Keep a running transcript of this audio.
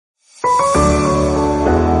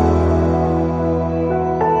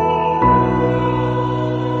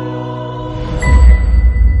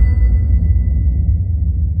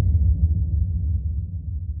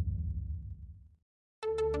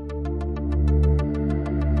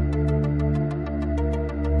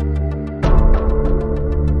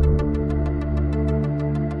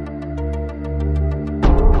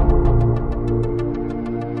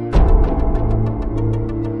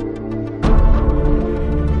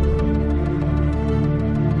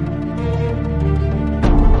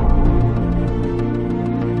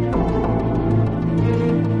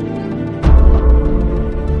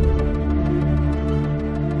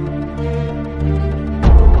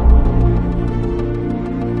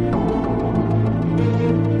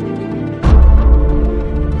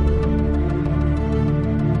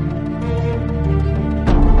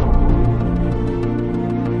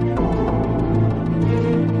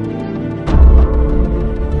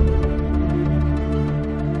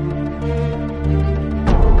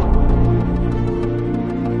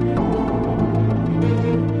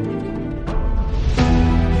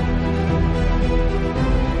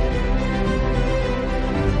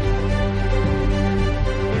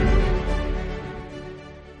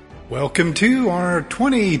Welcome to our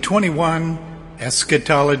 2021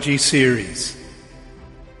 Eschatology series.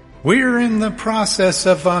 We're in the process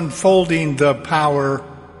of unfolding the power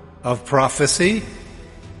of prophecy.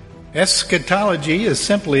 Eschatology is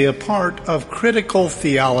simply a part of critical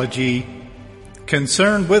theology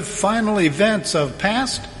concerned with final events of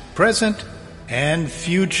past, present, and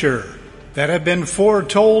future that have been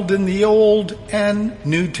foretold in the Old and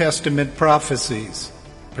New Testament prophecies,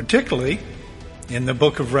 particularly in the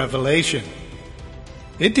book of Revelation.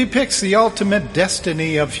 It depicts the ultimate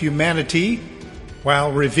destiny of humanity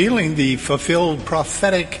while revealing the fulfilled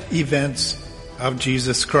prophetic events of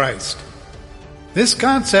Jesus Christ. This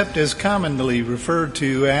concept is commonly referred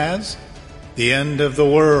to as the end of the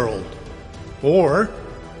world or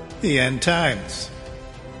the end times.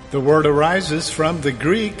 The word arises from the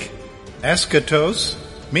Greek eschatos,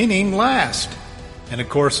 meaning last, and of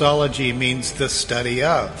coursology means the study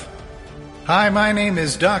of. Hi, my name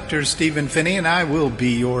is Dr. Stephen Finney, and I will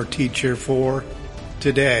be your teacher for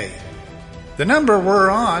today. The number we're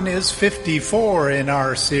on is 54 in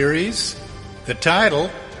our series. The title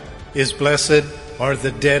is Blessed Are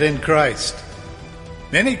the Dead in Christ.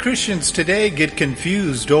 Many Christians today get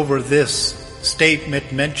confused over this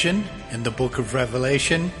statement mentioned in the book of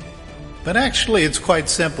Revelation, but actually it's quite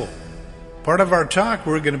simple. Part of our talk,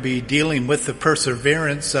 we're going to be dealing with the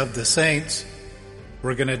perseverance of the saints.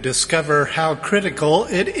 We're going to discover how critical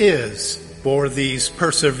it is for these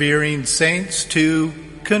persevering saints to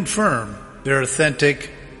confirm their authentic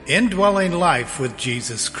indwelling life with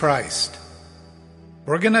Jesus Christ.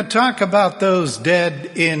 We're going to talk about those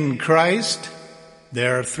dead in Christ.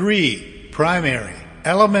 There are three primary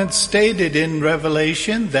elements stated in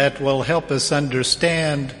Revelation that will help us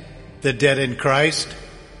understand the dead in Christ.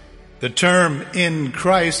 The term in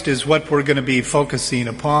Christ is what we're going to be focusing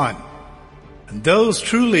upon. And those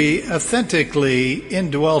truly authentically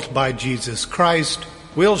indwelt by Jesus Christ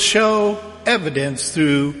will show evidence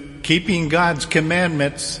through keeping God's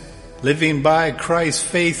commandments, living by Christ's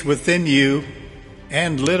faith within you,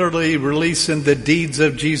 and literally releasing the deeds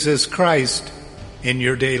of Jesus Christ in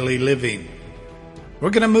your daily living.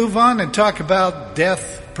 We're going to move on and talk about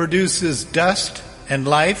death produces dust and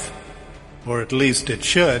life, or at least it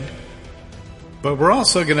should. But we're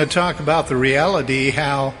also going to talk about the reality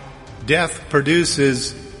how death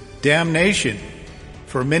produces damnation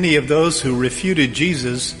for many of those who refuted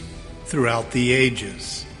Jesus throughout the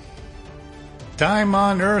ages. Time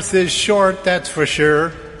on earth is short, that's for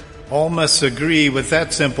sure. All must agree with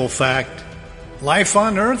that simple fact. Life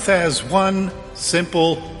on earth has one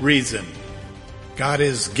simple reason. God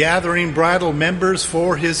is gathering bridal members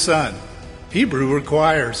for His Son. Hebrew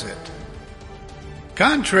requires it.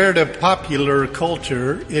 Contrary to popular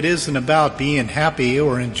culture, it isn't about being happy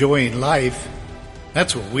or enjoying life.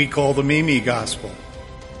 That's what we call the Mimi Gospel.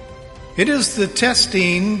 It is the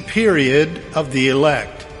testing period of the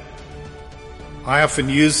elect. I often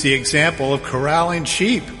use the example of corralling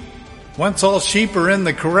sheep. Once all sheep are in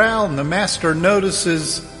the corral and the master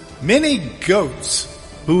notices many goats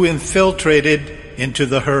who infiltrated into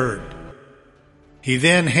the herd. He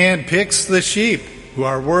then handpicks the sheep who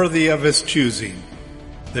are worthy of his choosing.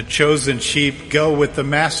 The chosen sheep go with the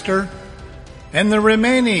master, and the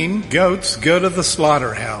remaining goats go to the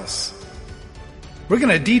slaughterhouse. We're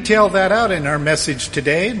going to detail that out in our message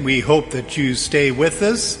today, and we hope that you stay with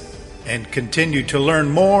us and continue to learn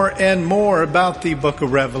more and more about the book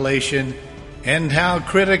of Revelation and how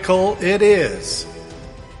critical it is.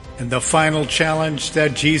 And the final challenge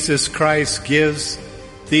that Jesus Christ gives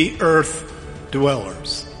the earth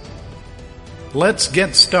dwellers. Let's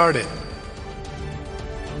get started.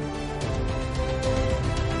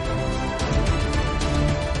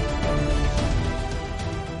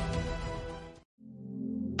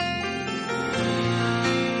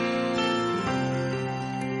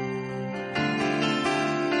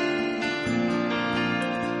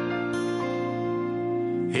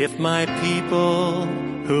 If my people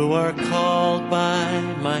who are called by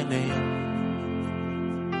my name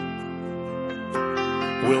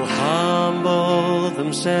will humble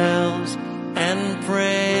themselves and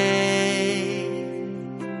pray,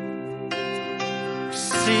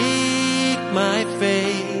 seek my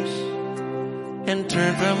face and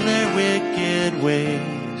turn from their wicked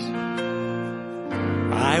ways,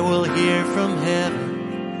 I will hear from heaven,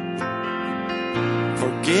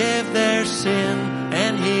 forgive their sin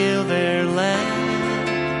and heal their land.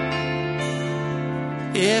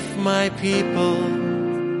 If my people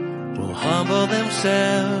will humble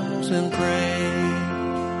themselves and pray,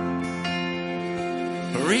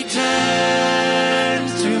 return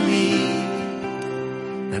to me,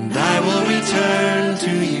 and I will return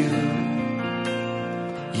to you.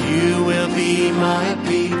 You You will be my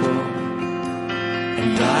people,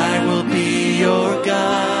 and I will be your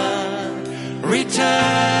God. Return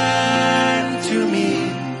to me,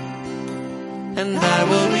 and I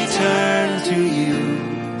will return to you.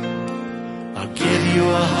 I'll give you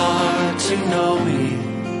a heart to know me,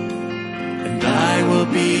 and I will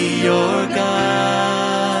be your God.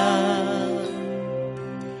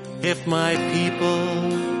 If my people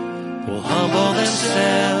will humble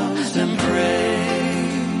themselves and pray,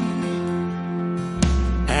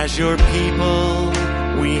 as your people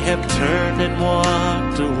we have turned and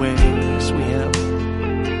walked away. Yes, we have.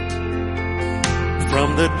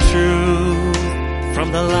 From the truth,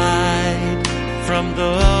 from the light, from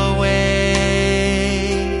the way.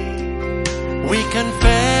 We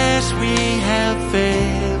confess we have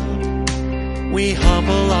failed. We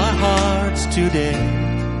humble our hearts today.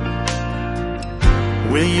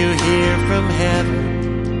 Will you hear from heaven?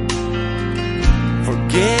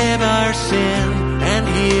 Forgive our sin and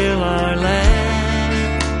heal our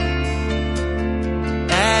land.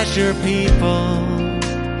 As your people,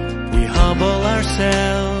 we humble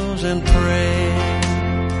ourselves and pray.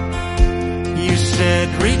 You said,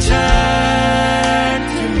 return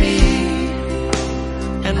to me,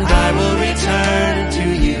 and I will return to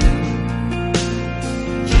you.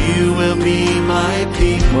 You will be my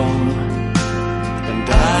people, and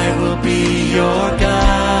I will be your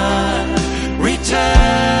God.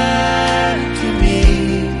 Return to me,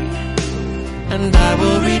 and I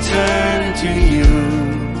will return to you.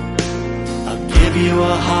 I'll give you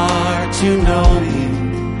a heart to know me,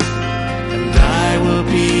 and I will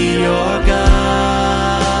be your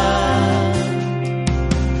God.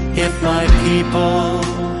 If my people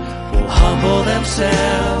will humble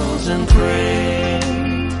themselves and pray,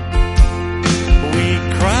 we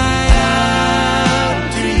cry out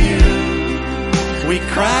to you. We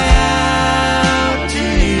cry out to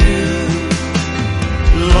you.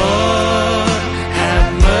 Lord, have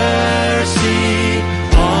mercy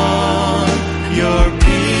on your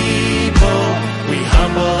people. We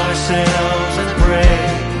humble ourselves and pray.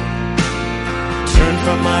 Turn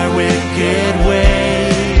from our wicked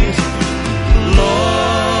ways.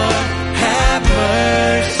 Lord, have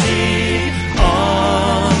mercy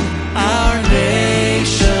on our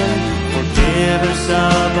nation. Forgive us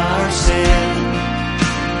of our sin.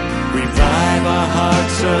 Revive our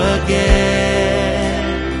hearts again.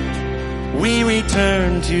 We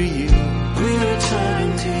return to you. We return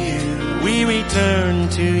to you. We return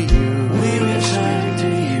to you. We return to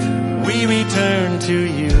you. We return to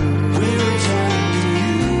you. We return to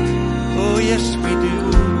you. Oh yes, we do.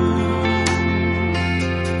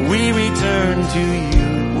 We return to you.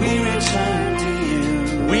 We return to you.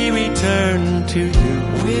 We return to you.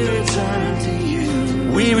 We return to you.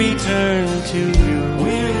 We return to you.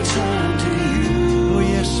 We return to you. Oh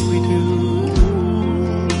yes, we do.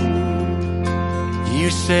 You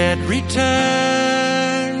said,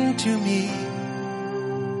 return to me,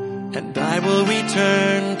 and I will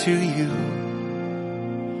return to you.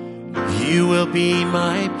 You will be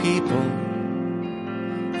my people,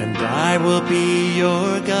 and I will be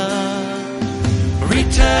your God.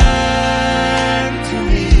 Return to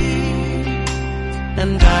me,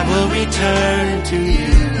 and I will return to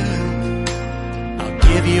you. I'll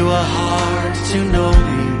give you a heart to know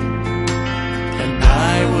me, and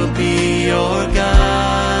I will be your God.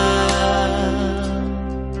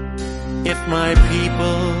 If my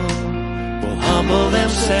people will humble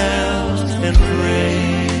themselves and pray,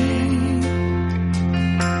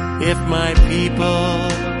 if my people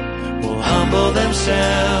will humble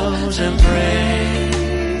themselves and pray,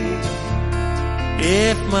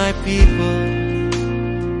 if my people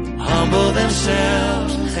humble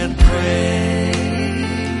themselves and pray,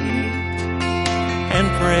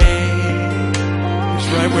 it's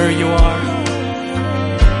right where you are.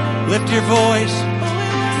 Lift your voice.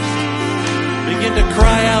 Begin to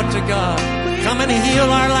cry out to God. Come and heal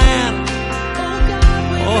our land.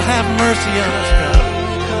 Oh, have mercy on us, God.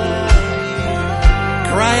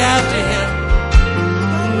 Cry out to Him.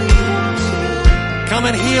 Come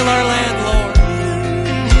and heal our land, Lord.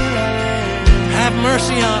 Have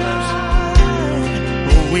mercy on us.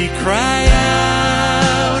 We cry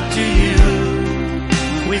out to you.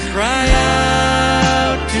 We cry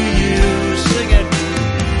out to you. Sing it.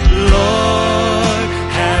 Lord,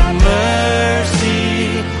 have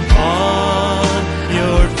mercy on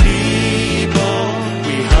your people.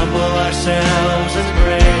 We humble ourselves and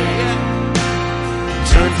pray.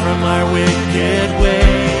 Turn from our wicked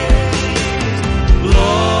ways.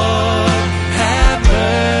 Lord, have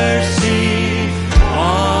mercy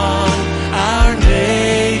on our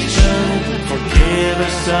nation. Forgive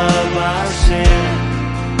us of our sin.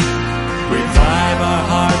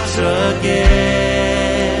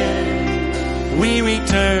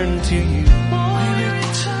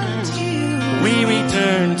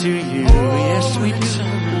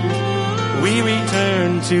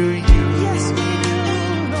 to you.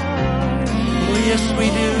 Yes, we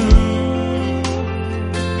do.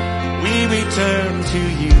 We return to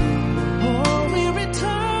you.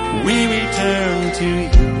 We return to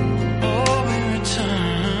you.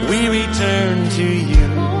 We return to you.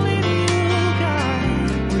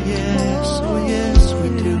 Oh yes, we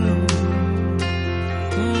do.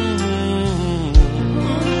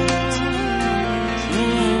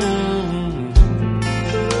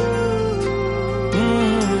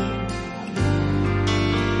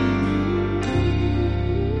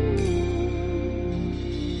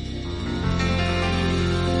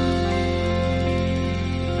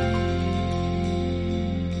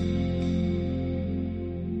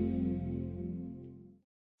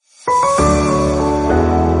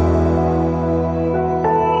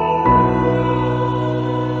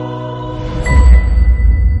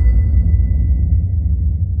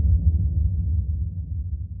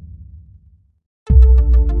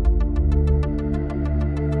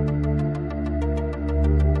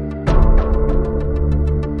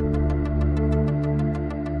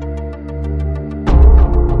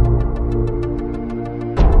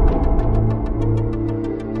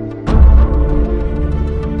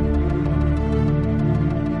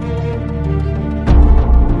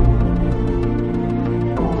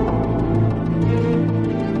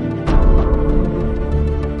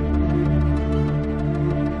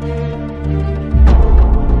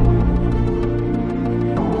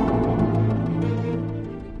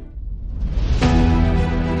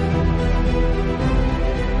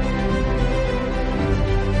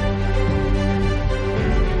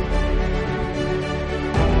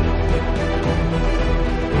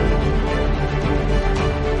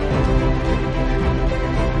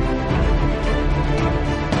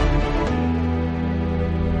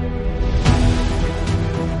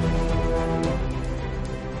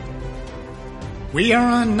 We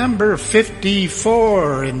are on number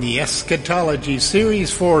 54 in the Eschatology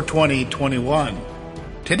series for 2021.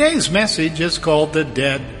 Today's message is called The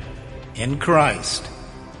Dead in Christ.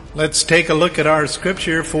 Let's take a look at our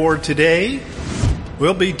scripture for today.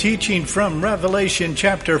 We'll be teaching from Revelation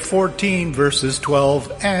chapter 14, verses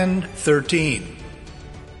 12 and 13.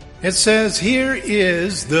 It says, "Here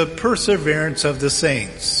is the perseverance of the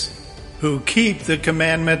saints, who keep the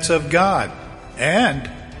commandments of God, and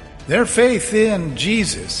their faith in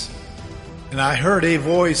Jesus. And I heard a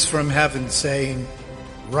voice from heaven saying,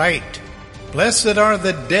 'Write, blessed are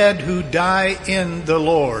the dead who die in the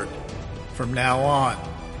Lord from now on.'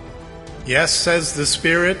 Yes, says the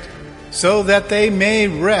Spirit, so that they may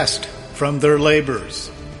rest from their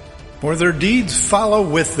labors, for their deeds follow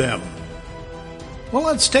with them." Well,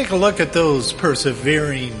 let's take a look at those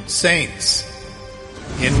persevering saints.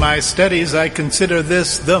 In my studies, I consider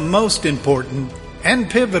this the most important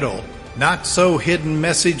and pivotal, not so hidden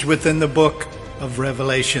message within the book of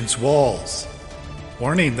Revelation's walls.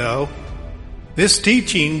 Warning though, this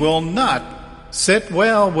teaching will not sit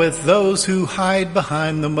well with those who hide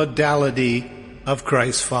behind the modality of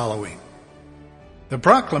Christ's following. The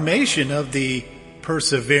proclamation of the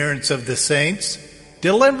perseverance of the saints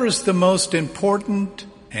delivers the most important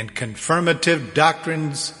and confirmative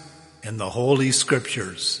doctrines in the Holy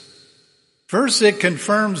Scriptures. First, it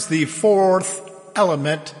confirms the fourth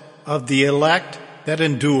element of the elect that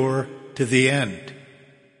endure to the end.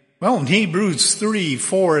 Well, in Hebrews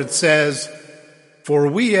 3:4 it says, "For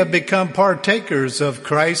we have become partakers of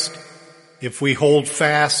Christ if we hold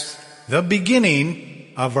fast the beginning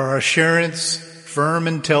of our assurance firm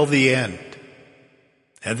until the end."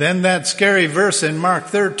 And then that scary verse in Mark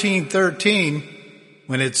 13:13,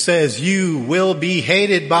 when it says, "You will be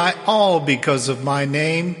hated by all because of my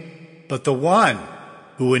name, but the one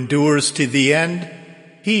who endures to the end,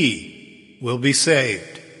 he will be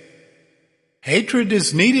saved." Hatred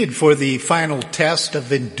is needed for the final test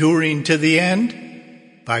of enduring to the end.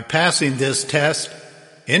 By passing this test,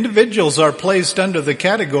 individuals are placed under the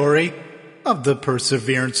category of the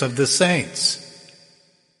perseverance of the saints.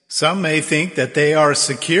 Some may think that they are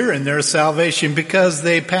secure in their salvation because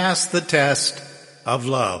they pass the test of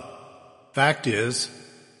love. Fact is,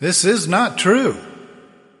 this is not true.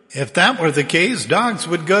 If that were the case, dogs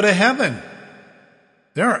would go to heaven.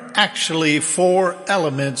 There are actually 4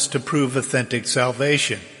 elements to prove authentic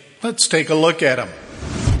salvation. Let's take a look at them.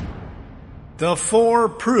 The 4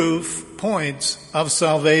 proof points of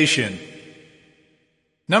salvation.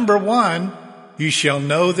 Number 1, you shall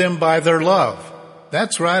know them by their love.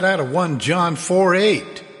 That's right out of 1 John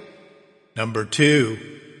 4:8. Number 2,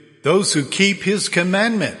 those who keep his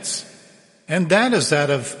commandments. And that is out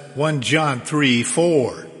of 1 John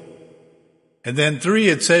 3:4. And then 3,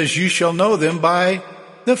 it says, you shall know them by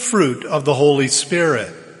the fruit of the Holy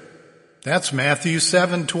Spirit. That's Matthew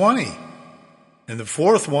 7:20. And the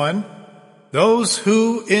fourth one, those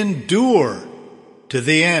who endure to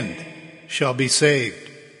the end shall be saved.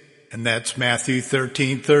 And that's Matthew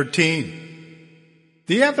 13:13.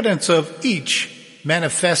 The evidence of each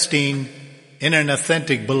manifesting in an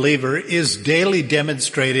authentic believer is daily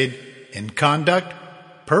demonstrated in conduct,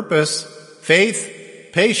 purpose, faith,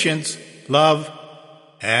 patience, love,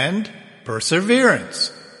 and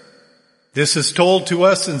perseverance. This is told to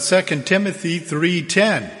us in 2 Timothy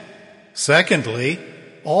 3:10. Secondly,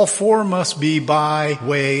 all four must be by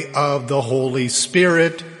way of the Holy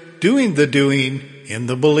Spirit doing the doing in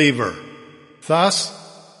the believer. Thus,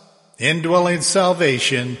 indwelling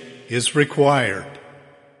salvation is required.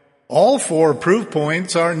 All four proof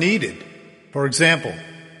points are needed. For example,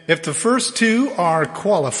 if the first two are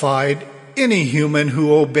qualified, any human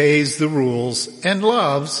who obeys the rules and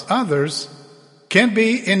loves others can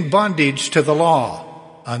be in bondage to the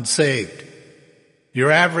law, unsaved.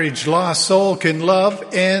 Your average lost soul can love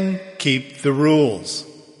and keep the rules.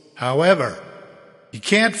 However, you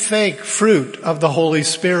can't fake fruit of the Holy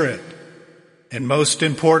Spirit. And most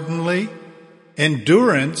importantly,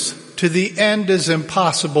 endurance to the end is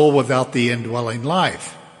impossible without the indwelling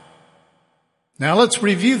life. Now let's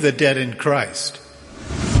review the dead in Christ.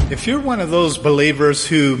 If you're one of those believers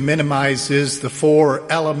who minimizes the four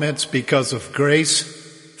elements because of grace,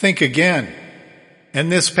 think again. In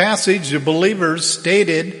this passage, the believers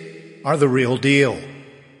stated are the real deal.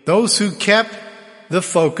 Those who kept the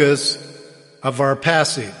focus of our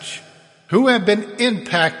passage, who have been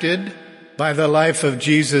impacted by the life of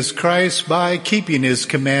Jesus Christ by keeping his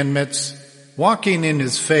commandments, walking in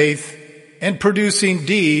his faith, and producing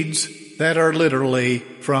deeds that are literally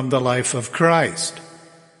from the life of Christ.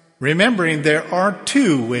 Remembering there are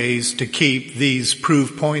two ways to keep these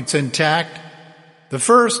proof points intact. The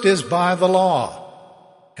first is by the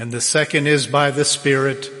law, and the second is by the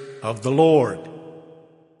Spirit of the Lord.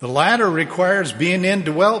 The latter requires being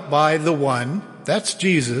indwelt by the one, that's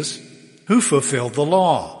Jesus, who fulfilled the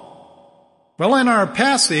law. Well, in our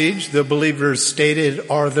passage, the believers stated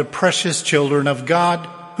are the precious children of God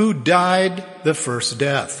who died the first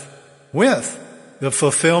death, with the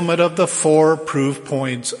fulfillment of the four proof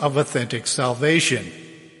points of authentic salvation.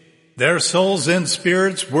 Their souls and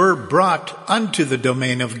spirits were brought unto the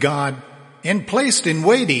domain of God and placed in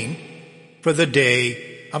waiting for the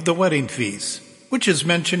day of the wedding feast, which is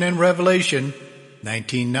mentioned in Revelation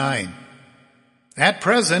 19:9. At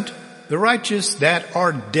present, the righteous that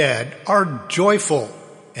are dead are joyful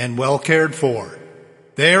and well cared for.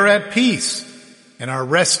 They are at peace and are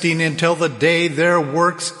resting until the day their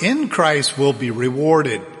works in Christ will be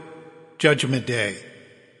rewarded, Judgment Day.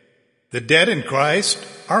 The dead in Christ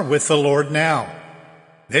are with the Lord now.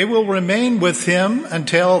 They will remain with him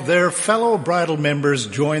until their fellow bridal members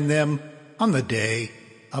join them on the day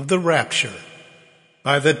of the rapture.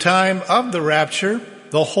 By the time of the rapture,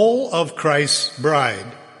 the whole of Christ's bride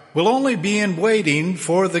will only be in waiting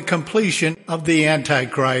for the completion of the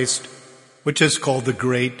Antichrist, which is called the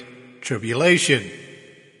Great Tribulation,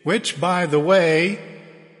 which, by the way,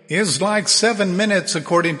 is like 7 minutes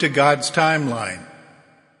according to God's timeline.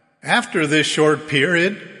 After this short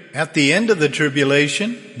period, at the end of the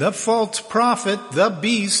tribulation, the false prophet, the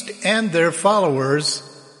beast, and their followers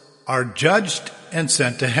are judged and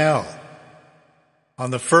sent to hell. On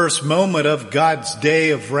the first moment of God's day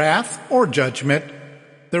of wrath or judgment,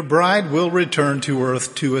 the bride will return to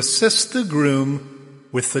earth to assist the groom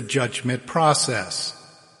with the judgment process.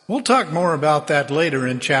 We'll talk more about that later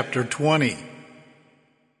in chapter 20.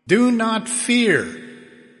 Do not fear.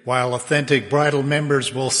 While authentic bridal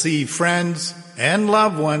members will see friends and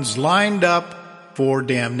loved ones lined up for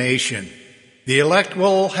damnation, the elect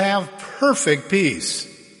will have perfect peace.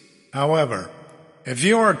 However, if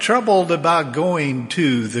you are troubled about going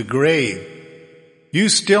to the grave, you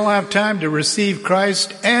still have time to receive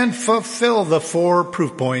Christ and fulfill the four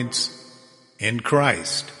proof points in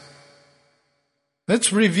Christ.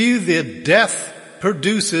 Let's review the death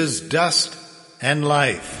produces dust and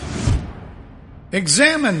life.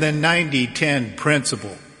 Examine the 90-10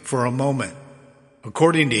 principle for a moment.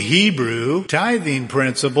 According to Hebrew tithing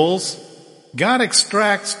principles, God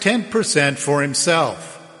extracts 10% for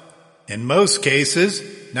himself. In most cases,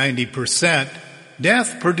 90%,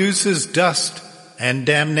 death produces dust and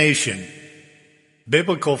damnation.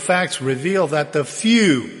 Biblical facts reveal that the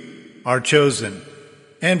few are chosen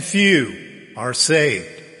and few are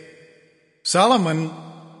saved. Solomon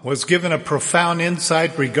was given a profound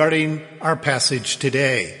insight regarding our passage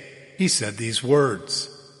today. He said these words,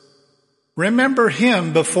 "Remember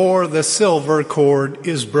him before the silver cord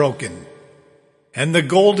is broken, and the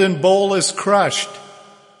golden bowl is crushed,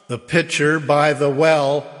 the pitcher by the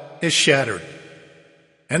well is shattered,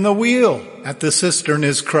 and the wheel at the cistern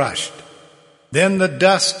is crushed. Then the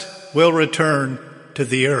dust will return to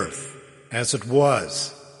the earth as it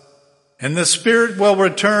was, and the spirit will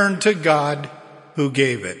return to God who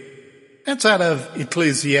gave it. That's out of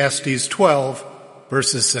Ecclesiastes 12,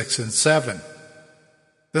 verses 6 and 7.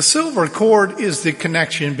 The silver cord is the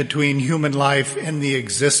connection between human life and the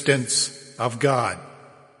existence of God.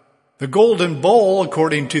 The golden bowl,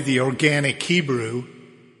 according to the organic Hebrew,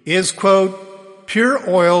 is, quote, pure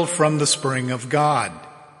oil from the spring of God.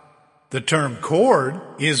 The term cord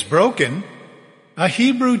is broken, a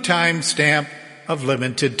Hebrew time stamp of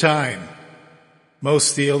limited time.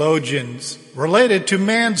 Most theologians relate it to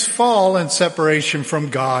man's fall and separation from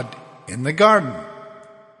God in the garden.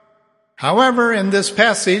 However, in this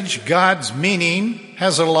passage, God's meaning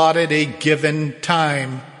has allotted a given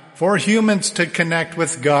time for humans to connect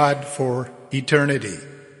with God for eternity.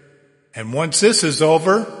 And once this is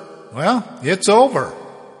over, well, it's over.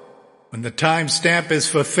 When the time stamp is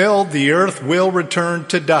fulfilled, the earth will return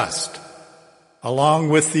to dust, along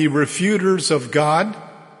with the refuters of God,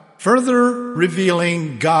 further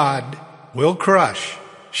revealing God will crush,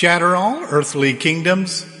 shatter all earthly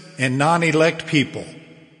kingdoms and non-elect people.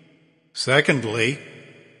 Secondly,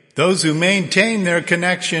 those who maintain their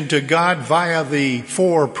connection to God via the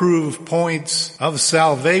 4 proof points of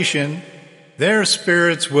salvation, their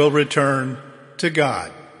spirits will return to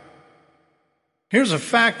God. Here's a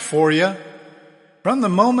fact for you. From the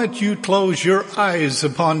moment you close your eyes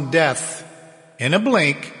upon death, in a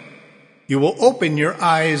blink, you will open your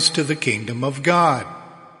eyes to the kingdom of God.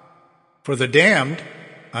 For the damned,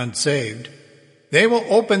 unsaved, they will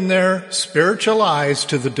open their spiritual eyes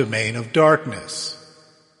to the domain of darkness.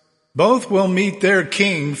 Both will meet their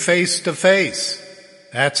king face to face.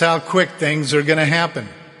 That's how quick things are going to happen.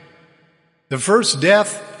 The first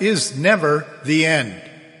death is never the end.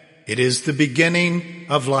 It is the beginning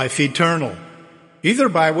of life eternal, either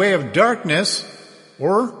by way of darkness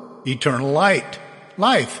or eternal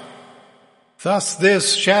life. Thus,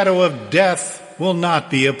 this shadow of death will not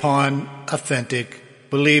be upon authentic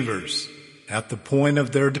believers at the point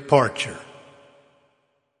of their departure.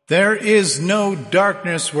 There is no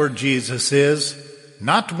darkness where Jesus is,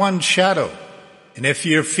 not one shadow. And if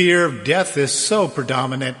your fear of death is so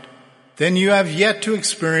predominant, then you have yet to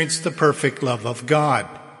experience the perfect love of God.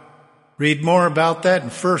 Read more about that in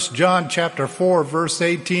 1 John chapter 4, verse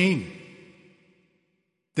 18.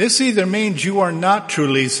 This either means you are not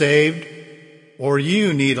truly saved, or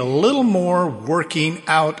you need a little more working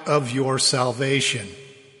out of your salvation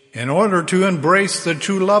in order to embrace the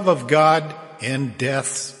true love of God in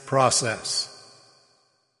death's process.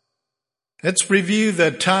 Let's review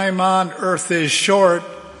that time on earth is short.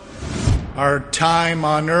 Our time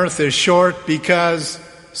on earth is short because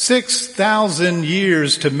 6,000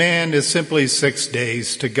 years to man is simply 6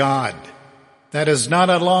 days to God. That is not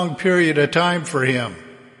a long period of time for him.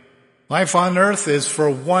 Life on earth is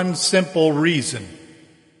for one simple reason.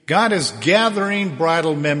 God is gathering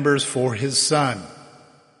bridal members for his Son.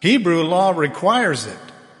 Hebrew law requires it.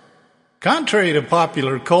 Contrary to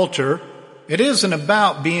popular culture, it isn't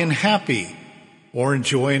about being happy or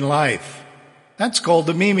enjoying life. That's called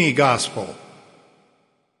the Mimi gospel.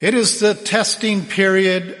 It is the testing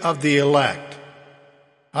period of the elect.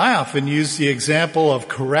 I often use the example of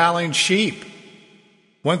corralling sheep.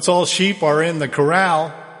 Once all sheep are in the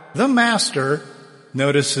corral, the master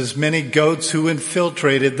notices many goats who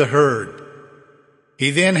infiltrated the herd.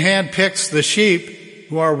 He then handpicks the sheep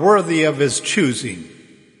who are worthy of his choosing.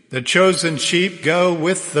 The chosen sheep go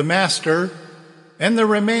with the master, and the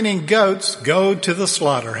remaining goats go to the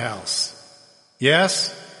slaughterhouse.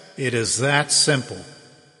 Yes, it is that simple.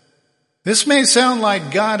 This may sound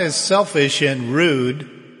like God is selfish and rude.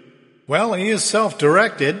 Well, he is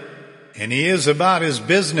self-directed, and he is about his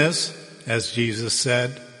business, as Jesus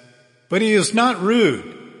said. But he is not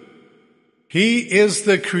rude. He is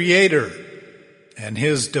the creator, and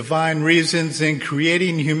his divine reasons in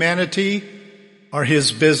creating humanity are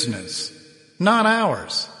his business, not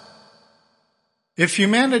ours. If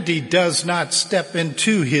humanity does not step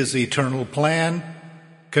into his eternal plan,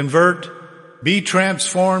 convert, be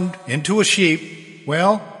transformed into a sheep,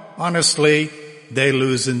 well, honestly, they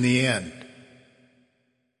lose in the end.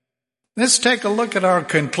 Let's take a look at our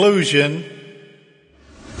conclusion.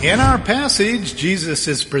 In our passage, Jesus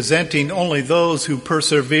is presenting only those who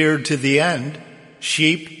persevered to the end,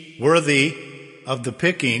 sheep worthy of the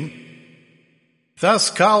picking,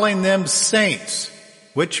 thus calling them saints,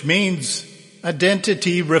 which means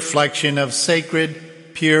identity reflection of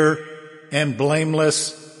sacred, pure, and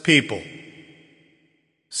blameless people.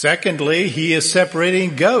 Secondly, he is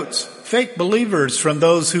separating goats, fake believers, from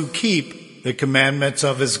those who keep the commandments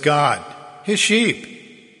of his God, his sheep.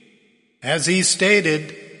 As he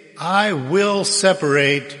stated, I will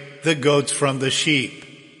separate the goats from the sheep,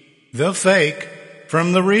 the fake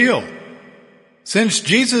from the real. Since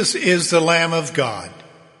Jesus is the Lamb of God,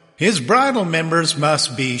 his bridal members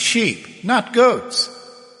must be sheep, not goats.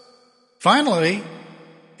 Finally,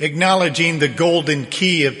 acknowledging the golden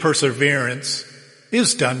key of perseverance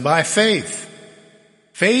is done by faith.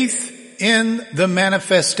 Faith in the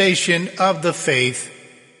manifestation of the faith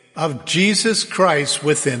of Jesus Christ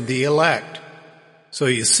within the elect. So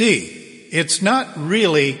you see, it's not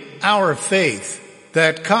really our faith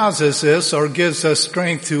that causes us or gives us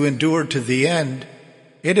strength to endure to the end.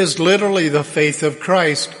 It is literally the faith of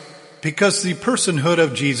Christ, because the personhood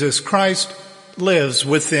of Jesus Christ lives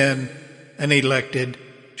within an elected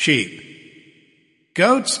sheep.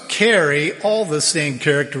 Goats carry all the same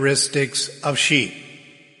characteristics of sheep,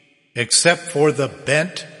 except for the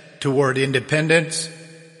bent toward independence,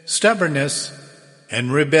 stubbornness,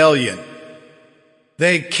 and rebellion.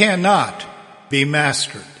 They cannot be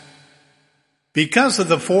mastered. Because of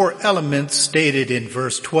the four elements stated in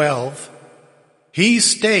verse 12, he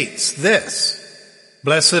states this: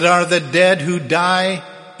 Blessed are the dead who die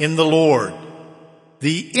in the Lord.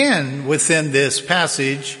 The "in" within this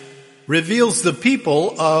passage reveals the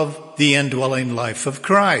people of the indwelling life of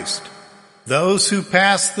Christ, those who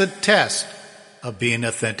pass the test of being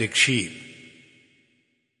authentic sheep.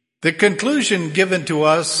 The conclusion given to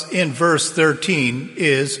us in verse 13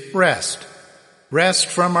 is rest. Rest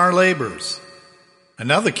from our labors.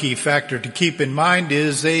 Another key factor to keep in mind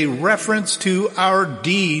is a reference to our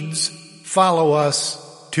deeds follow us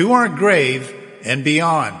to our grave and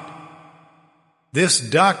beyond. This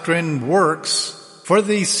doctrine works for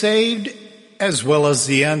the saved as well as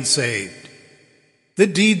the unsaved. The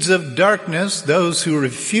deeds of darkness, those who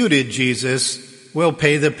refuted Jesus, will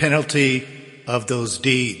pay the penalty of those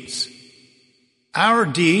deeds. Our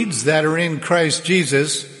deeds that are in Christ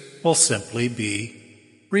Jesus will simply be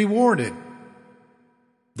rewarded.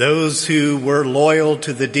 Those who were loyal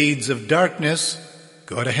to the deeds of darkness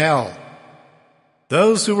go to hell.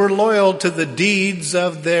 Those who were loyal to the deeds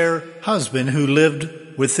of their husband who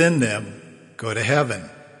lived within them go to heaven.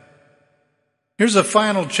 Here's a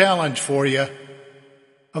final challenge for you.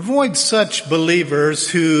 Avoid such believers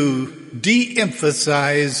who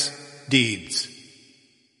de-emphasize deeds.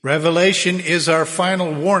 Revelation is our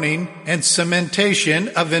final warning and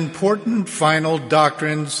cementation of important final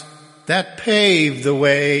doctrines that pave the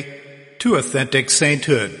way to authentic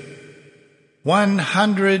sainthood.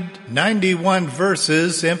 191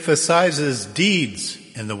 verses emphasizes deeds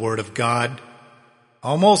in the Word of God.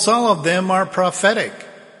 Almost all of them are prophetic.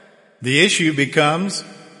 The issue becomes,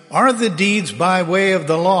 are the deeds by way of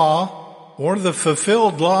the law or the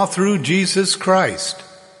fulfilled law through Jesus Christ?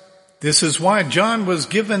 This is why John was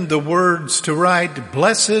given the words to write,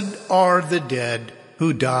 Blessed are the dead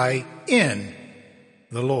who die in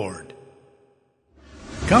the Lord.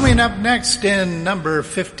 Coming up next in number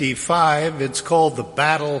 55, it's called the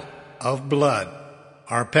Battle of Blood.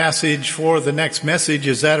 Our passage for the next message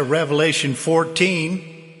is out of Revelation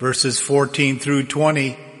 14, verses 14 through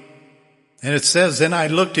 20. And it says, Then I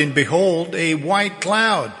looked, and behold, a white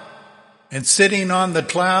cloud, and sitting on the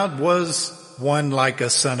cloud was one like a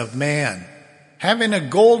son of man, having a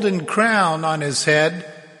golden crown on his head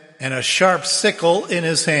and a sharp sickle in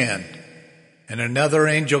his hand. And another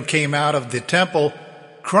angel came out of the temple,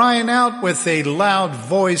 crying out with a loud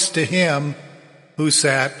voice to him who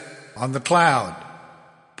sat on the cloud,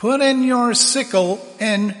 Put in your sickle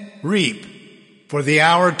and reap, for the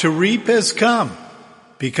hour to reap has come,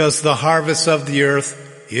 because the harvest of the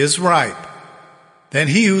earth is ripe. Then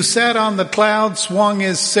he who sat on the cloud swung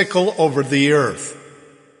his sickle over the earth,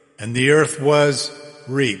 and the earth was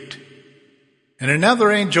reaped. And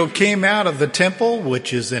another angel came out of the temple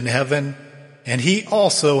which is in heaven, and he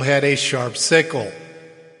also had a sharp sickle.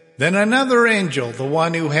 Then another angel, the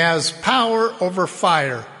one who has power over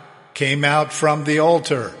fire, came out from the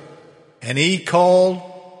altar, and he called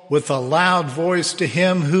with a loud voice to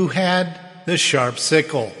him who had the sharp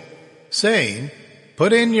sickle, saying,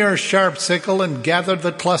 Put in your sharp sickle and gather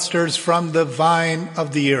the clusters from the vine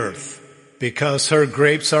of the earth, because her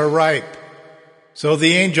grapes are ripe. So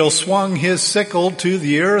the angel swung his sickle to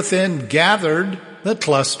the earth and gathered the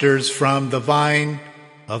clusters from the vine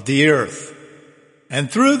of the earth, and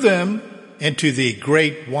threw them into the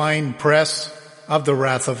great winepress of the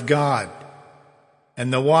wrath of God.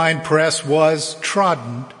 And the winepress was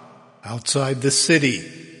trodden outside the city,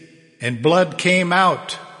 and blood came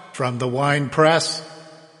out from the winepress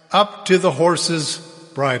up to the horses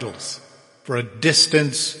bridles for a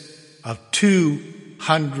distance of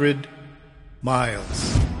 200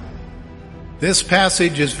 miles. This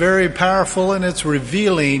passage is very powerful, and it's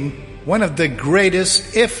revealing one of the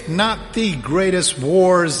greatest, if not the greatest,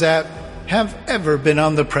 wars that have ever been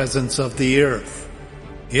on the presence of the earth.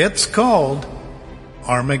 It's called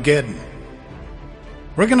Armageddon.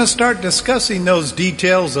 We're going to start discussing those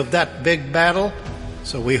details of that big battle,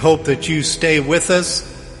 so we hope that you stay with us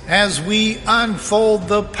as we unfold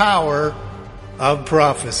the power of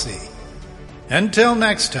prophecy. Until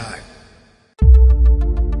next time,